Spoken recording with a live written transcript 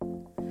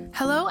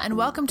Hello and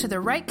welcome to the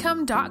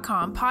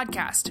Writecome.com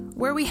podcast,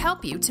 where we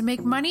help you to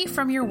make money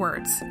from your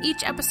words.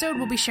 Each episode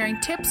will be sharing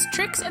tips,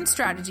 tricks, and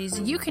strategies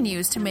you can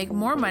use to make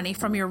more money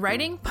from your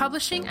writing,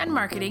 publishing, and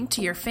marketing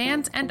to your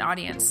fans and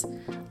audience.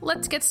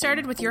 Let's get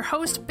started with your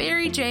host,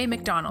 Barry J.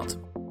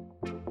 McDonald.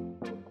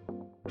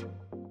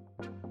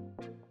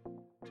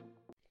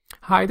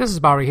 Hi, this is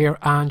Barry here,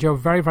 and you're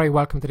very, very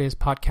welcome to today's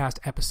podcast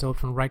episode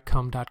from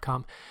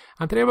Writecome.com.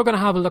 And today we're going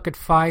to have a look at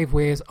 5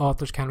 ways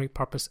authors can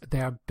repurpose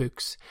their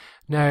books.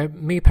 Now,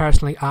 me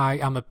personally, I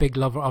am a big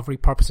lover of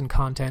repurposing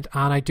content,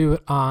 and I do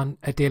it on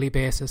a daily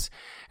basis.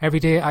 Every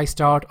day I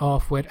start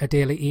off with a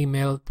daily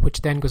email,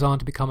 which then goes on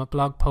to become a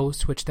blog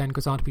post, which then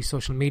goes on to be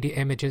social media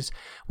images,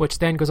 which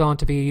then goes on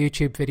to be a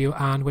YouTube video,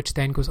 and which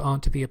then goes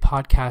on to be a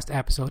podcast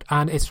episode.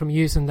 And it's from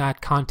using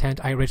that content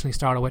I originally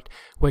started with,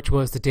 which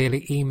was the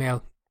daily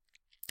email.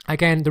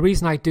 Again, the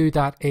reason I do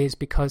that is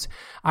because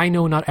I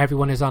know not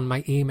everyone is on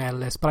my email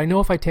list, but I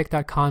know if I take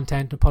that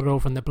content and put it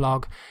over in the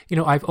blog,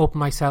 I've opened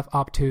myself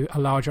up to a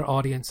larger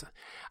audience.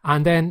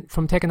 And then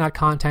from taking that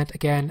content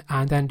again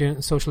and then doing it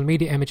in social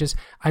media images,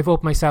 I've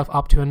opened myself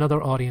up to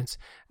another audience.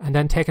 And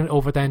then taking it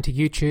over then to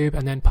YouTube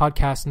and then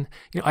podcasting,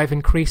 I've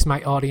increased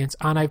my audience,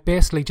 and I've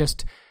basically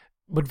just,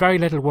 with very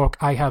little work,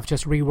 I have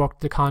just reworked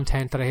the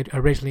content that I had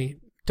originally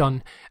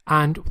done.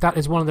 And that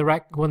is one of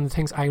the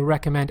things I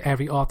recommend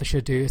every author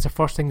should do. Is the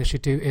first thing they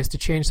should do is to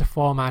change the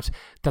format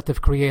that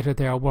they've created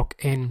their work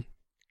in.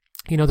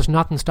 There's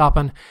nothing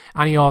stopping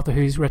any author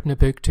who's written a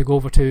book to go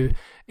over to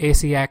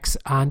ACX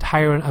and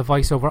hiring a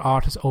voiceover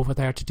artist over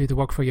there to do the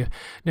work for you.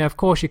 Now, of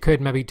course, you could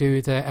maybe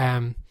do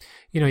the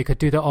you could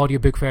do the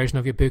audiobook version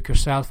of your book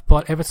yourself,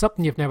 but if it's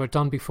something you've never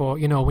done before,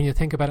 when you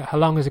think about it, how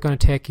long is it going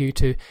to take you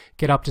to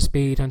get up to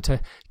speed and to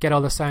get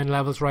all the sound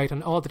levels right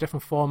and all the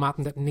different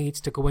formatting that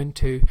needs to go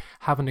into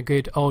having a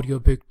good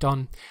audiobook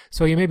done?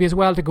 So you maybe as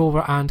well to go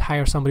over and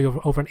hire somebody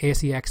over an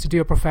ACX to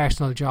do a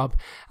professional job.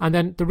 And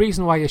then the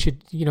reason why you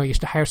should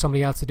hire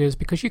somebody else to do is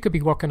because you could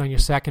be working on your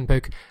second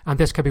book, and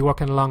this could be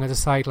working along as a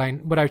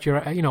sideline without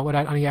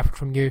without any effort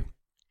from you.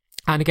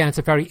 And again, it's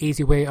a very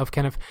easy way of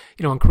kind of,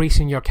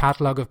 increasing your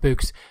catalogue of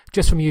books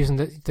just from using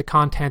the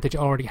content that you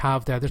already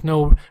have there. There's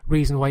no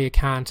reason why you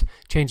can't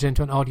change it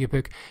into an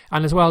audiobook.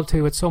 And as well,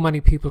 too, with so many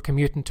people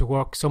commuting to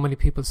work, so many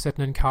people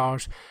sitting in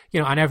cars,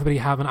 and everybody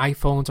having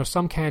iPhones or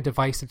some kind of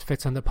device that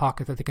fits in the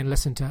pocket that they can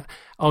listen to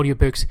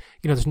audiobooks,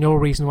 there's no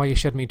reason why you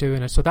shouldn't be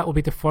doing it. So that would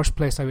be the first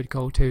place I would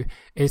go to,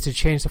 is to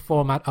change the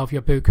format of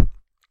your book.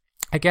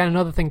 Again,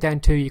 another thing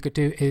then too you could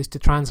do is to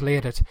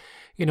translate it.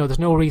 There's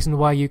no reason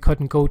why you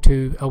couldn't go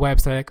to a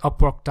website like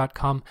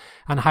Upwork.com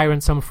and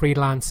hiring some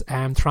freelance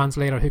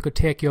translator who could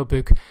take your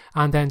book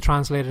and then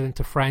translate it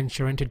into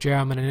French or into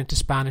German and into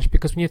Spanish.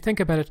 Because when you think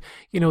about it,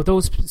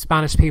 those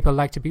Spanish people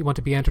want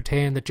to be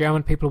entertained. The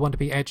German people want to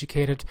be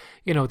educated.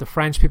 The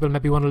French people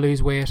maybe want to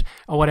lose weight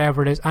or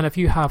whatever it is. And if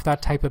you have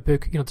that type of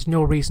book, there's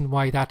no reason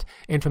why that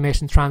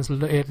information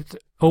translated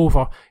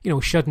over,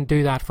 shouldn't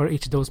do that for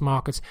each of those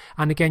markets.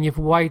 And again, you've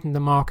widened the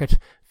market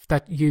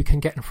that you can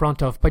get in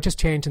front of by just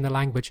changing the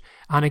language.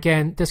 And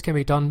again, this can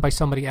be done by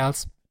somebody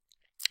else,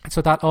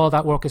 so that all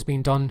that work is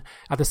being done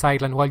at the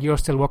sideline while you're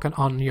still working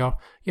on your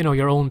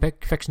own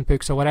big fiction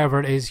books or whatever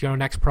it is, your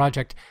next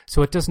project.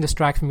 So it doesn't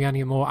distract from you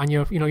anymore, and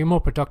you're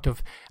more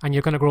productive, and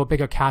you're going to grow a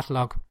bigger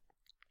catalogue.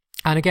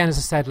 And again, as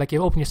I said, like,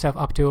 you open yourself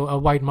up to a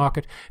wide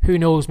market. Who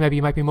knows, maybe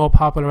you might be more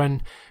popular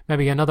in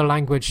maybe another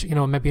language,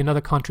 maybe another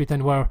country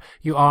than where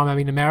you are,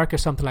 maybe in America or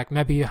something. Like,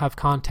 maybe you have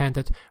content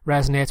that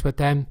resonates with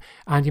them,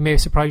 and you may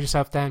surprise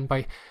yourself then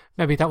by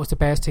maybe that was the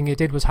best thing you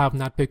did was having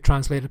that book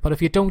translated. But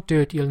if you don't do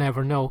it, you'll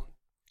never know.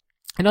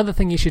 Another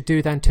thing you should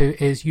do then too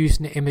is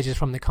using the images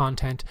from the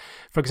content.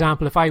 For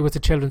example, if I was a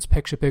children's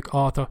picture book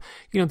author,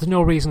 there's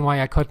no reason why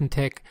I couldn't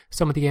take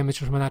some of the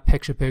images from that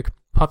picture book,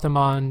 put them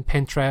on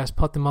Pinterest,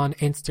 put them on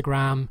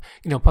Instagram,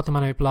 put them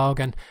on my blog,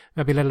 and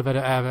maybe a little bit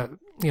of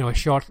a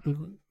short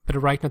bit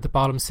of writing at the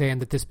bottom saying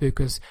that this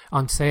book is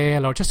on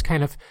sale, or just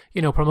kind of,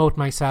 promote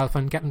myself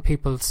and getting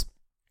people's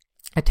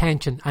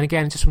attention. And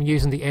again, just from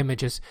using the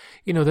images,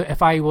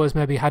 if I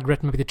had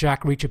written the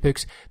Jack Reacher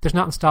books, there's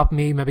nothing stopping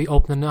me maybe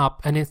opening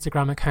up an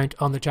Instagram account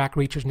on the Jack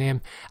Reacher's name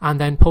and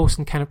then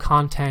posting kind of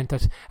content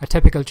that a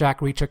typical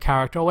Jack Reacher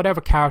character or whatever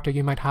character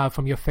you might have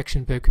from your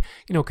fiction book,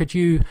 could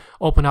you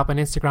open up an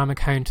Instagram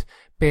account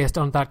based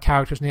on that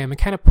character's name and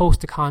kind of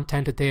post the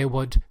content that they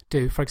would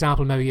do. For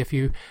example, maybe if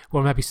you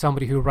were maybe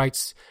somebody who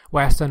writes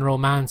Western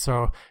romance,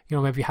 or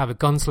maybe you have a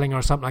gunslinger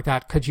or something like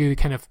that, could you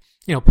kind of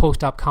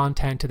post up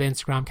content to the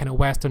Instagram kind of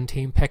Western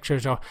team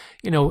pictures? Or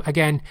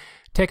again,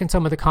 taking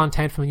some of the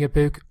content from your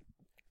book.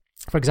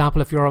 For example,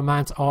 if you're a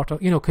romance author,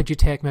 could you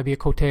take maybe a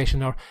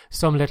quotation or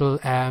some little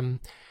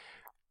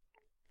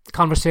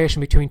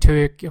conversation between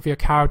two of your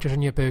characters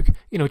in your book,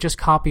 just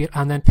copy it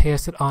and then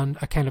paste it on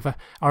a kind of a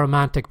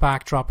romantic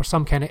backdrop or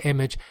some kind of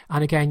image,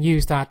 and again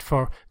use that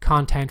for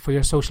content for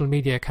your social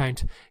media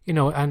account,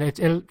 and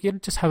you'll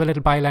just have a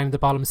little byline at the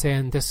bottom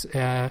saying this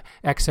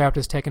excerpt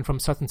is taken from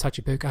such and such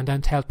a book, and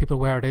then tell people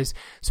where it is.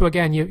 So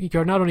again,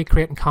 you're not only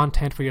creating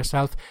content for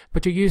yourself,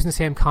 but you're using the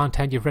same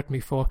content you've written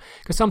before.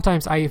 Because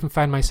sometimes I even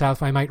find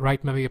myself, I might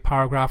write maybe a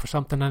paragraph or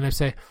something, and I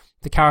say,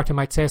 the character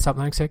might say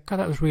something, and I say, God,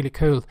 that was really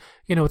cool.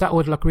 That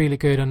would look really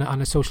good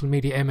on a social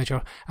media image,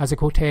 or as a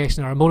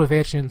quotation, or a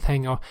motivational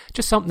thing, or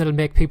just something that'll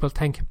make people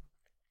think.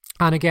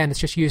 And again, it's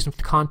just using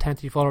the content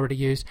that you've already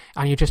used,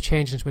 and you're just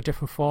changing it to a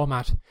different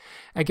format.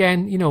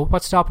 Again,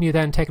 what's stopping you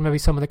then taking maybe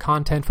some of the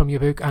content from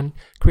your book and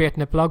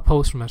creating a blog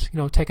post from it?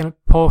 Taking a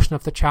portion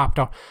of the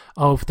chapter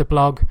of the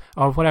blog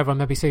or whatever.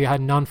 Maybe say you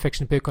had a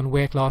non-fiction book on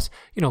weight loss.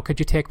 Could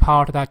you take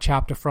part of that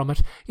chapter from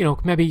it?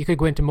 Maybe you could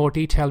go into more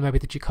detail maybe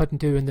that you couldn't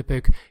do in the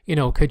book.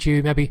 Could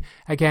you maybe,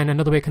 again,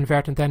 another way of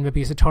converting then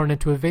maybe is to turn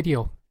into a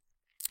video.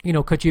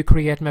 Could you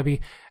create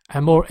maybe a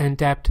more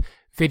in-depth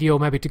video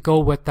maybe to go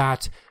with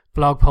that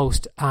blog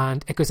post,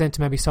 and it goes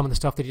into maybe some of the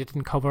stuff that you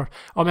didn't cover,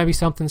 or maybe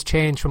something's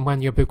changed from when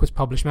your book was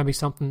published, maybe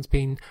something's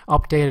been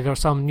updated, or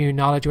some new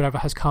knowledge or whatever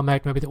has come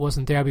out maybe that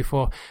wasn't there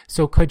before.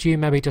 So could you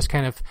maybe just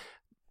kind of,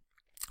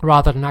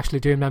 rather than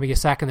actually doing maybe a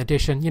second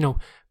edition,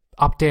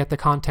 update the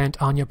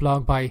content on your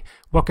blog by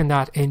working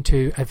that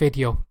into a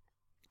video?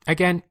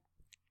 Again,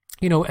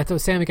 it's the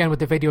same again with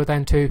the video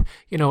then too.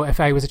 If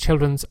I was a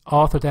children's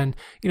author, then,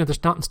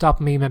 there's nothing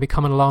stopping me maybe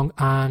coming along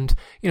and,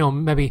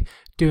 maybe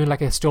doing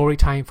like a story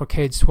time for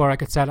kids, where I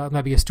could set up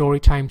maybe a story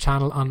time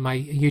channel on my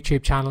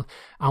YouTube channel.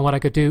 And what I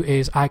could do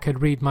is I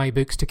could read my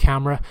books to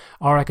camera,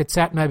 or I could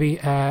set maybe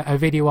a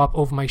video up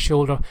over my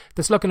shoulder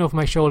that's looking over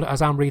my shoulder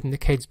as I'm reading the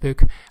kids'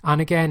 book. And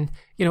again,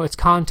 it's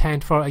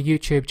content for a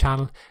YouTube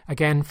channel.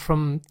 Again,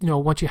 from,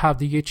 once you have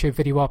the YouTube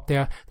video up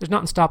there, there's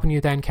nothing stopping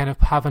you then kind of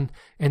having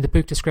in the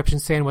book description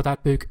saying what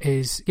that book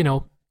is,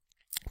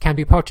 can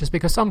be purchased,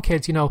 because some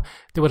kids,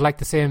 they would like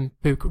the same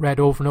book read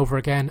over and over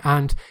again,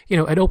 and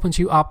it opens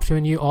you up to a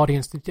new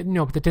audience that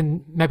that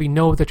didn't maybe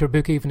know that your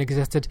book even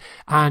existed,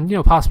 and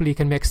possibly you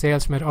can make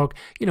sales from it, or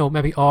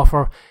maybe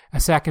offer a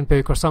second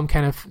book or some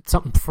kind of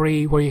something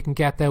free where you can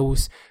get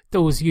those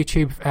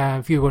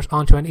YouTube viewers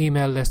onto an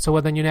email list. So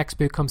when your next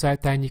book comes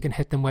out, then you can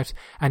hit them with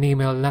an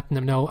email letting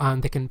them know,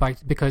 and they can buy,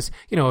 because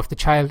if the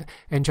child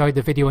enjoyed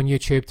the video on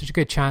YouTube, there's a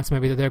good chance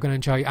maybe that they're going to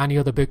enjoy any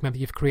other book maybe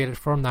you've created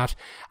from that.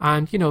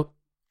 And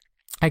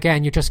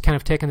again, you're just kind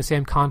of taking the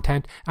same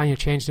content and you're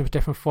changing it to a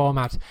different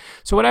format.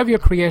 So whatever you're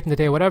creating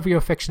today, whatever your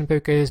fiction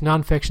book is,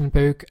 non-fiction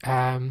book,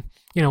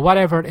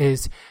 whatever it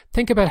is,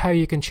 think about how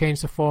you can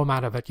change the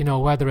format of it.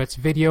 Whether it's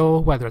video,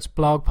 whether it's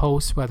blog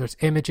posts, whether it's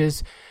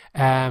images,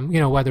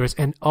 whether it's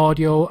in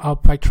audio, or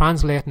by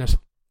translating it.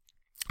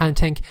 And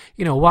think,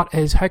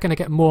 how can I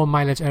get more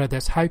mileage out of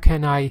this? How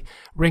can I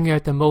wring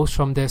out the most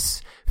from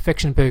this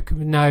fiction book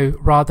now,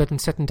 rather than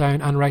sitting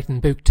down and writing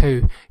book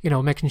 2?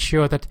 Making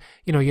sure that,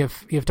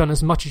 you've done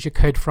as much as you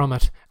could from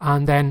it.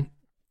 And then,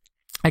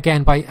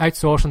 again, by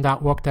outsourcing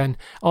that work, then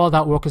all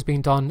that work has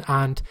been done,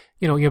 and,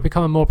 you're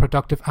becoming more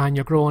productive, and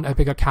you're growing a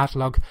bigger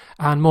catalogue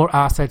and more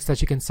assets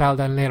that you can sell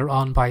then later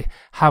on by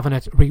having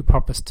it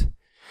repurposed.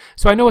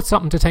 So I know it's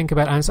something to think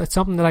about, and it's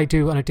something that I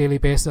do on a daily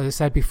basis. As I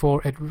said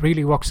before, it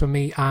really works for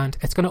me, and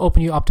it's going to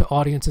open you up to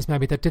audiences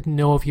maybe that didn't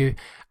know of you.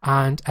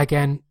 And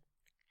again,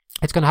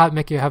 it's going to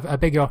make you have a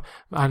bigger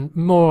and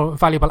more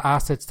valuable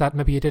assets that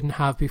maybe you didn't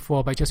have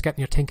before, by just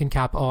getting your thinking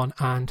cap on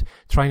and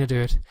trying to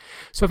do it.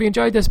 So if you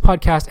enjoyed this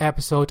podcast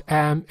episode,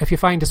 if you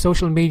find a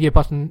social media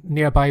button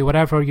nearby,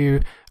 whatever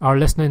you are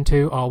listening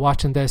to or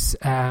watching this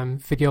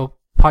video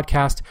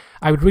podcast,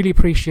 I would really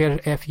appreciate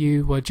it if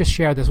you would just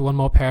share this with one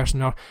more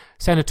person, or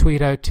send a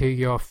tweet out to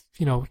your,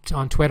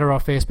 on Twitter or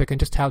Facebook, and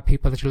just tell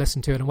people that you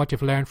listen to it and what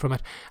you've learned from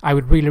it. I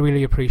would really,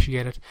 really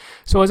appreciate it.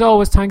 So as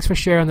always, thanks for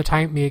sharing the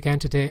time with me again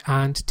today,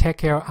 and take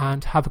care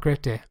and have a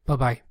great day.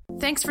 Bye-bye.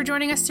 Thanks for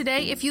joining us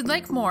today. If you'd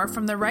like more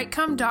from the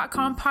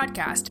WriteCome.com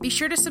podcast, be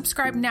sure to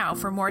subscribe now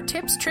for more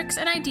tips, tricks,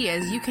 and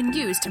ideas you can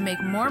use to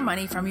make more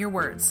money from your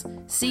words.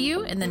 See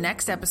you in the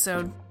next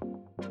episode.